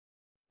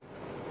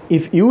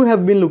If you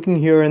have been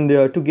looking here and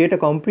there to get a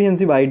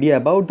comprehensive idea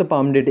about the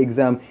Pumdet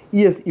exam,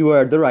 yes, you are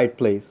at the right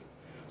place.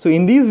 So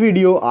in this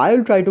video, I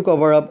will try to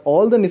cover up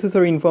all the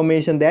necessary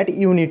information that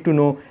you need to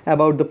know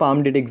about the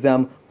Pumdet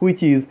exam,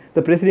 which is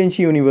the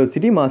Presidency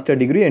University Master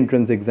Degree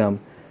Entrance Exam.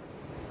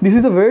 This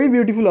is a very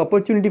beautiful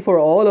opportunity for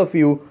all of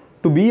you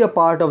to be a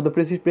part of the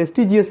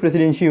prestigious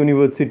Presidency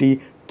University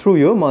through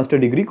your Master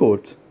Degree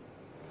course.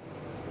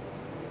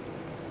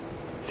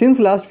 Since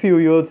last few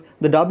years,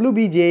 the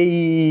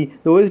WBJEE,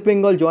 the West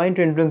Bengal Joint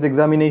Entrance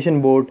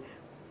Examination Board,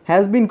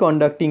 has been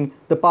conducting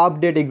the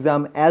Pumdet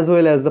exam as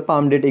well as the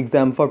Pumdet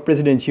exam for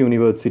Presidency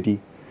University.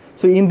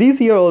 So in this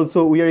year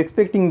also, we are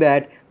expecting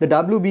that the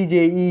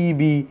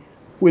WBJEEB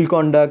will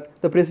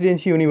conduct the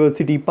Presidency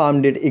University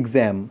Pumdet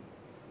exam.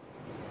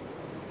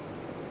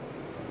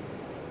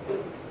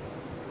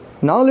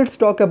 Now let's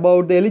talk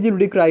about the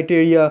eligibility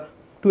criteria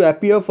to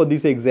appear for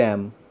this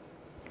exam.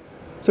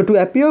 So to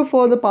appear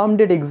for the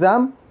Pumdet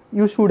exam,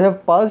 you should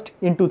have passed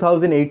in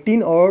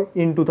 2018 or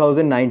in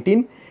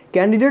 2019.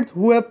 Candidates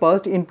who have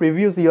passed in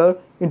previous year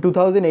in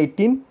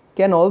 2018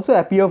 can also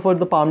appear for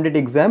the Pumdet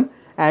exam,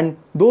 and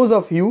those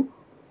of you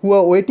who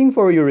are waiting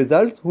for your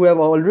results, who have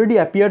already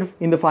appeared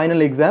in the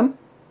final exam,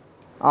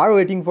 are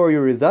waiting for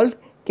your result,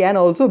 can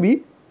also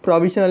be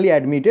provisionally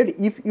admitted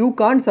if you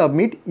can't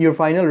submit your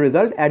final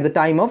result at the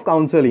time of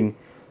counseling.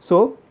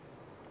 So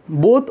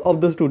both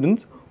of the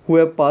students who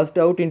have passed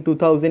out in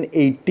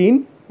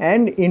 2018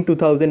 and in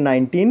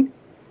 2019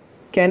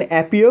 can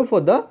appear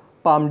for the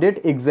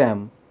Pumdet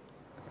exam.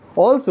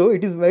 Also,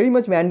 it is very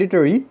much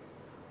mandatory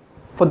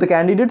for the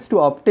candidates to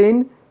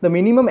obtain the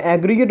minimum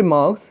aggregate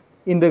marks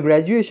in the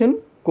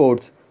graduation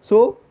course.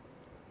 So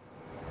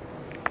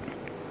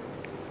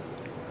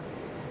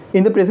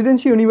in the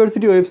Presidency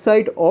University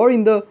website or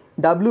in the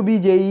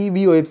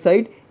WBJEB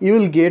website, you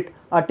will get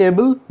a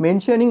table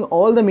mentioning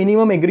all the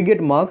minimum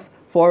aggregate marks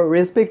for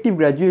respective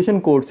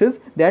graduation courses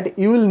that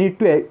you will need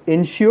to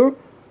ensure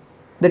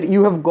that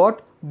you have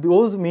got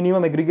those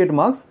minimum aggregate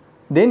marks,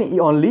 then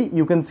only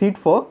you can sit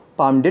for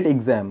Pumdet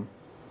exam.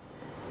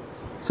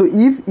 So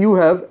if you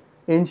have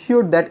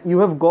ensured that you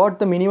have got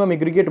the minimum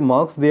aggregate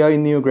marks there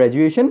in your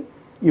graduation,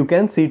 you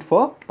can sit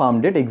for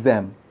Pumdet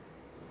exam.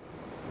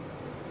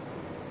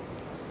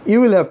 You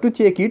will have to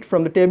check it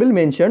from the table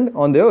mentioned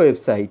on their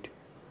website.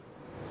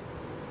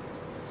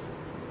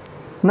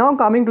 Now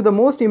coming to the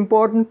most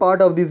important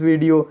part of this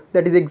video,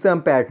 that is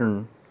exam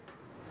pattern.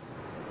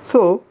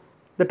 So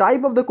the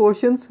type of the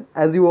questions,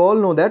 as you all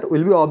know, that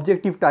will be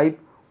objective type,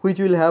 which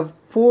will have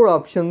 4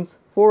 options,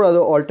 4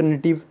 other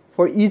alternatives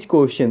for each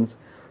questions.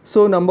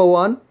 So number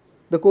 1,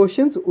 the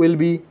questions will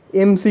be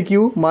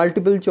MCQ,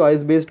 multiple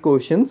choice based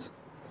questions,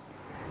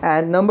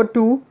 and number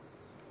 2,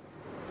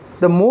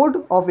 the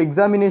mode of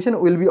examination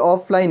will be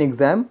offline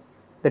exam,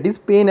 that is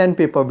pen and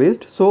paper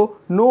based. So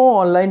no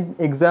online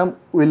exam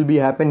will be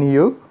happen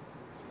here.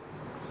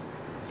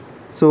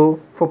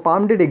 So for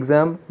Pumdet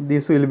exam,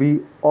 this will be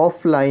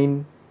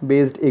offline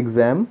based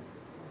exam.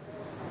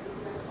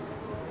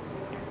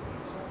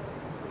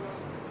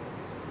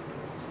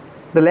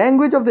 The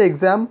language of the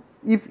exam,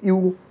 if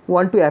you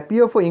want to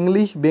appear for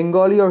English,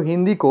 Bengali or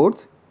Hindi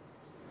course,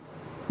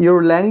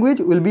 your language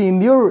will be in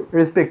your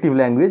respective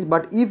language,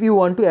 but if you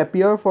want to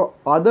appear for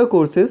other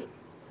courses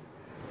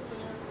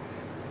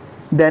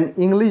than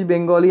English,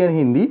 Bengali and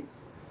Hindi,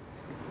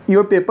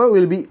 your paper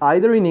will be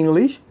either in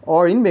English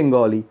or in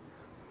Bengali,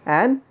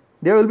 and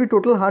there will be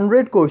total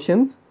 100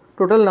 questions.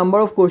 Total number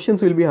of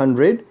questions will be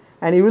 100,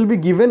 and you will be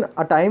given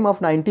a time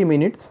of 90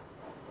 minutes.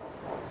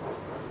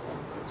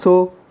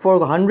 So for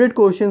 100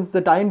 questions,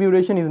 the time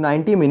duration is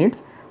 90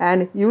 minutes,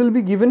 and you will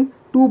be given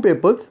 2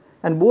 papers,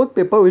 and both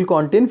papers will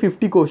contain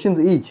 50 questions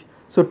each.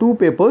 So 2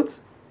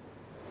 papers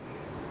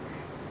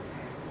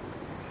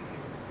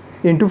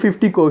into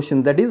 50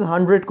 questions, that is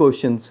 100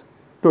 questions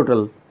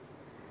total.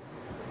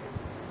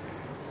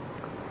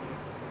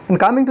 And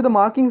coming to the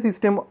marking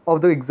system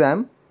of the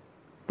exam,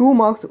 2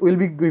 marks will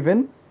be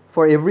given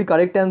for every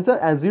correct answer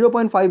and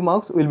 0.5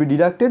 marks will be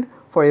deducted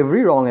for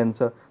every wrong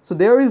answer. So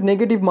there is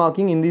negative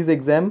marking in this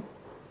exam.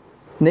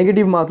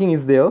 Negative marking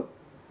is there.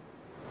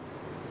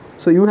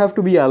 So you have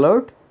to be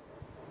alert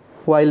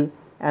while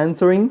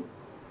answering.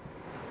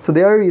 So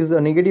there is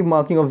a negative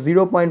marking of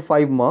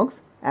 0.5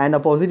 marks and a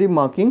positive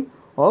marking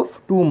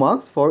of 2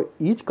 marks for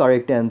each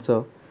correct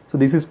answer. So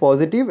this is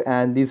positive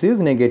and this is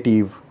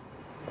negative.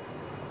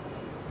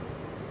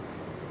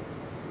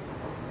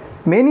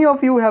 Many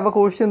of you have a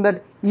question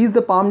that is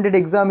the Pumdet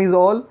exam is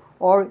all,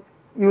 or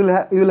you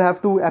will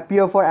have to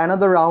appear for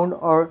another round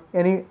or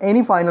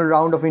any final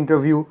round of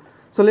interview.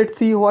 So let's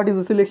see what is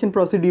the selection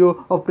procedure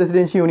of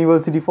Presidency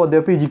University for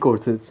their PG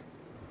courses.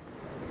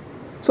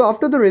 So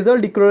after the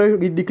result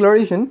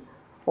declaration,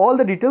 all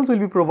the details will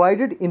be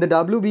provided in the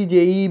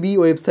WBJEB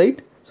website.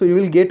 So you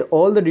will get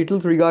all the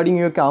details regarding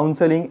your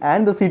counseling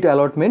and the seat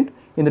allotment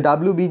in the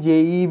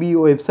WBJEB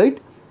website,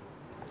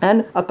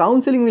 and a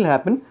counseling will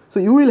happen. So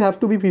you will have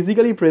to be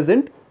physically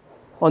present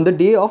on the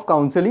day of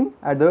counseling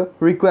at the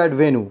required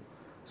venue.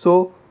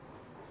 So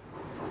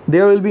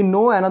there will be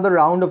no another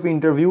round of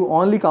interview,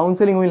 only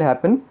counseling will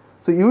happen.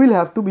 So you will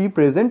have to be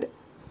present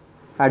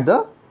at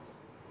the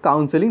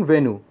counseling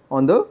venue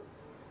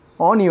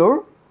on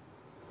your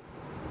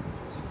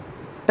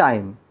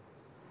time,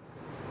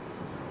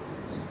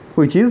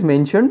 which is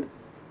mentioned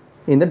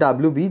in the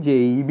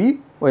WBJEB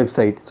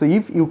website. So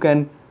if you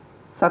can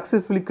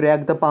successfully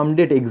crack the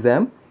Pumdet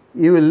exam,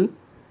 you will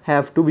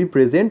have to be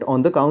present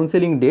on the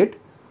counseling date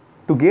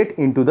to get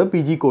into the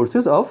PG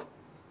courses of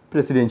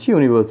Presidency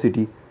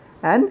University,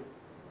 and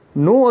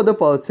no other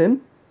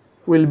person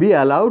will be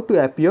allowed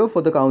to appear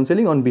for the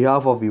counseling on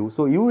behalf of you.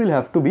 So you will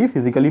have to be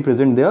physically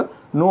present there.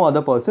 No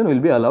other person will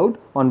be allowed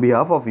on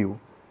behalf of you.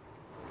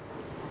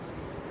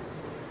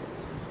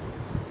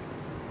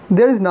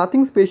 There is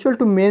nothing special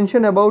to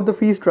mention about the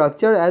fee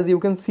structure. As you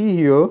can see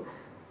here,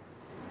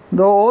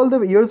 all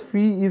the year's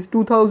fee is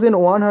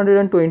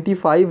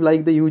 2,125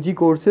 like the UG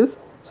courses.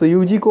 So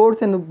UG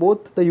course and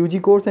both the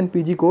UG course and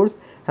PG course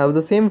have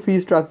the same fee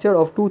structure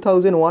of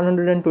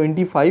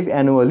 2,125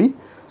 annually.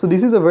 So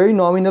this is a very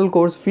nominal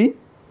course fee.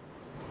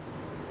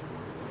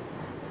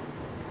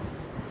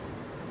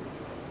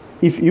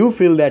 If you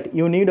feel that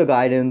you need a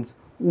guidance,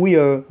 we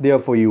are there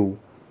for you.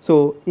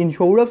 So in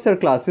Saurabh sir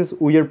classes,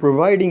 we are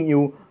providing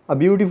you a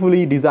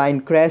beautifully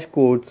designed crash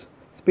course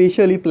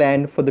specially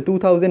planned for the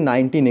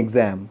 2019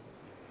 exam.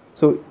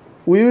 So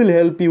we will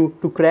help you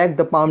to crack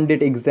the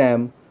Pumdet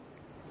exam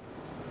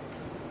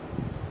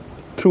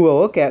through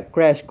our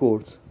crash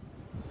course.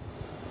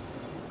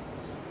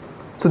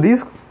 So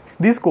this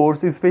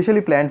course is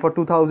specially planned for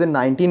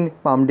 2019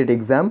 Pumdet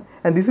exam,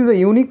 and this is a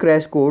unique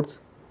crash course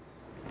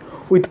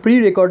with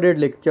pre-recorded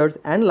lectures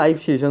and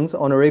live sessions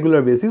on a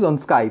regular basis on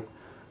Skype.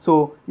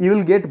 So you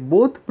will get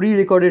both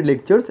pre-recorded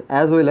lectures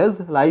as well as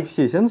live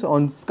sessions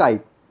on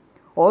Skype.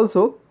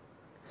 Also,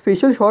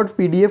 special short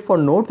PDF for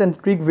notes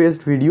and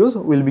trick-based videos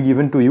will be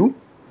given to you.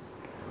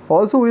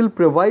 Also, we will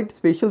provide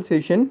special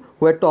session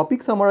where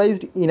topics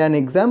summarized in an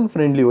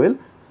exam-friendly way.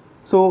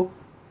 So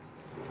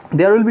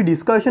there will be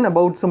discussion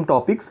about some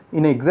topics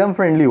in an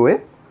exam-friendly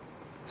way.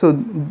 So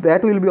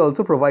that will be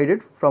also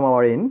provided from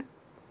our end.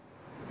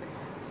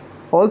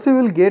 Also,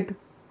 you will get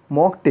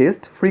mock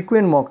test,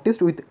 frequent mock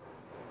test with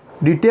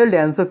detailed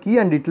answer key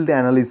and detailed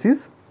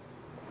analysis,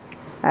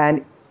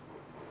 and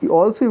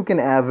also you can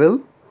avail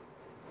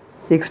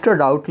extra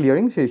doubt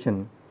clearing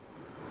session.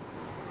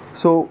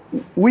 So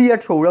we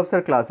at Saurabh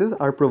sir classes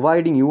are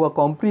providing you a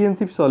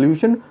comprehensive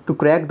solution to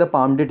crack the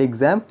Pumdet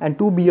exam and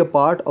to be a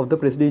part of the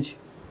Presidency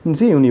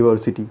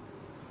University.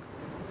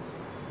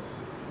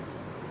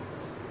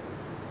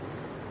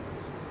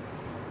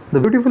 The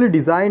beautifully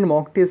designed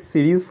mock test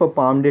series for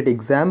Pumdet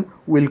exam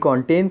will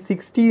contain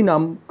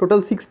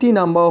total 60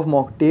 number of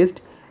mock tests,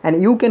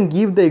 and you can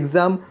give the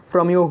exam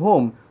from your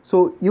home.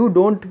 So you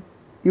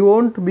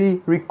won't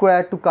be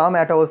required to come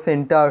at our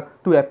center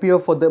to appear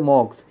for the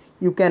mocks.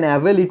 You can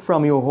avail it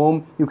from your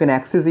home. You can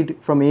access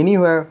it from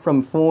anywhere,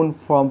 from phone,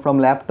 from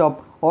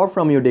laptop, or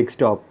from your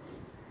desktop.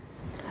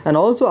 And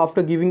also,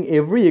 after giving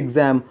every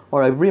exam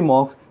or every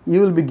mocks,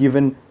 you will be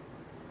given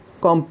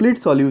complete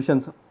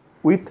solutions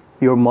with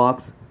your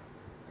marks.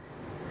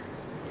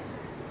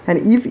 And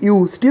if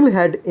you still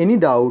had any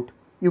doubt,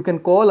 you can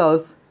call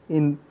us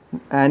in,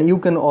 and you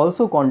can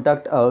also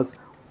contact us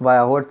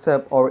via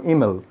WhatsApp or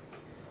email.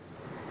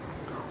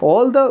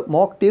 All the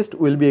mock tests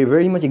will be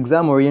very much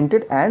exam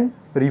oriented and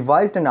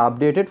revised and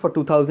updated for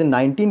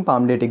 2019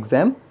 Pumdet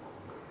exam.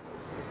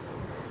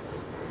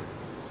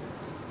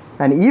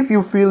 And if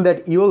you feel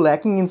that you are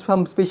lacking in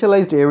some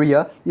specialized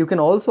area, you can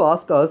also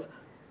ask us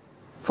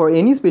for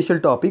any special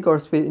topic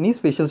or any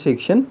special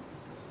section.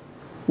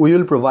 We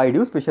will provide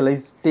you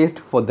specialized test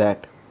for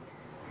that.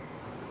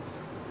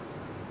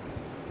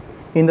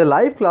 In the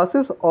live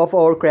classes of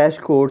our crash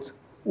course,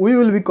 we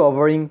will be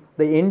covering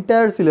the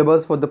entire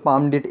syllabus for the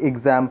Pumdet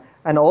exam,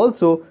 and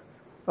also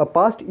a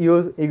past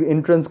year's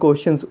entrance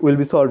questions will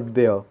be solved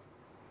there.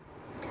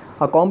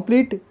 A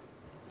complete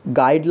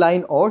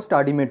guideline or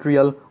study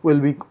material will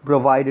be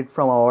provided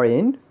from our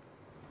end,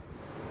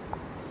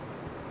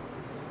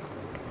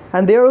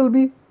 and there will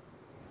be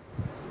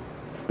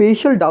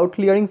special doubt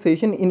clearing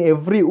session in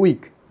every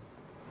week.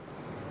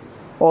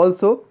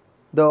 Also,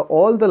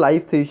 all the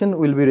live session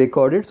will be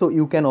recorded, so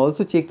you can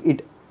also check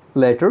it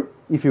later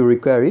if you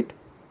require it.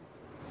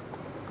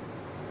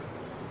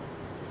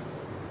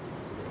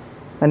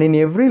 And in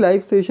every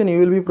live session you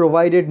will be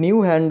provided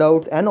new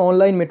handouts, and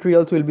online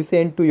materials will be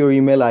sent to your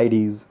email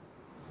IDs.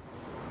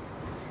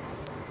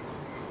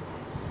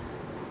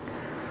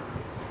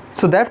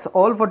 So that's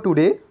all for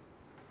today.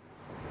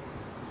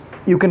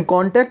 You can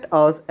contact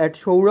us at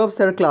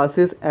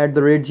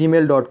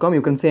saurabhsirclasses@gmail.com.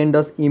 You can send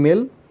us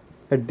email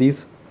at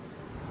this.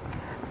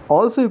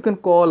 Also, you can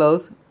call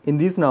us in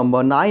this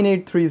number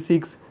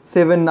 9836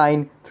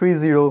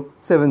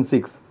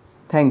 793076.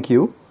 Thank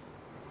you.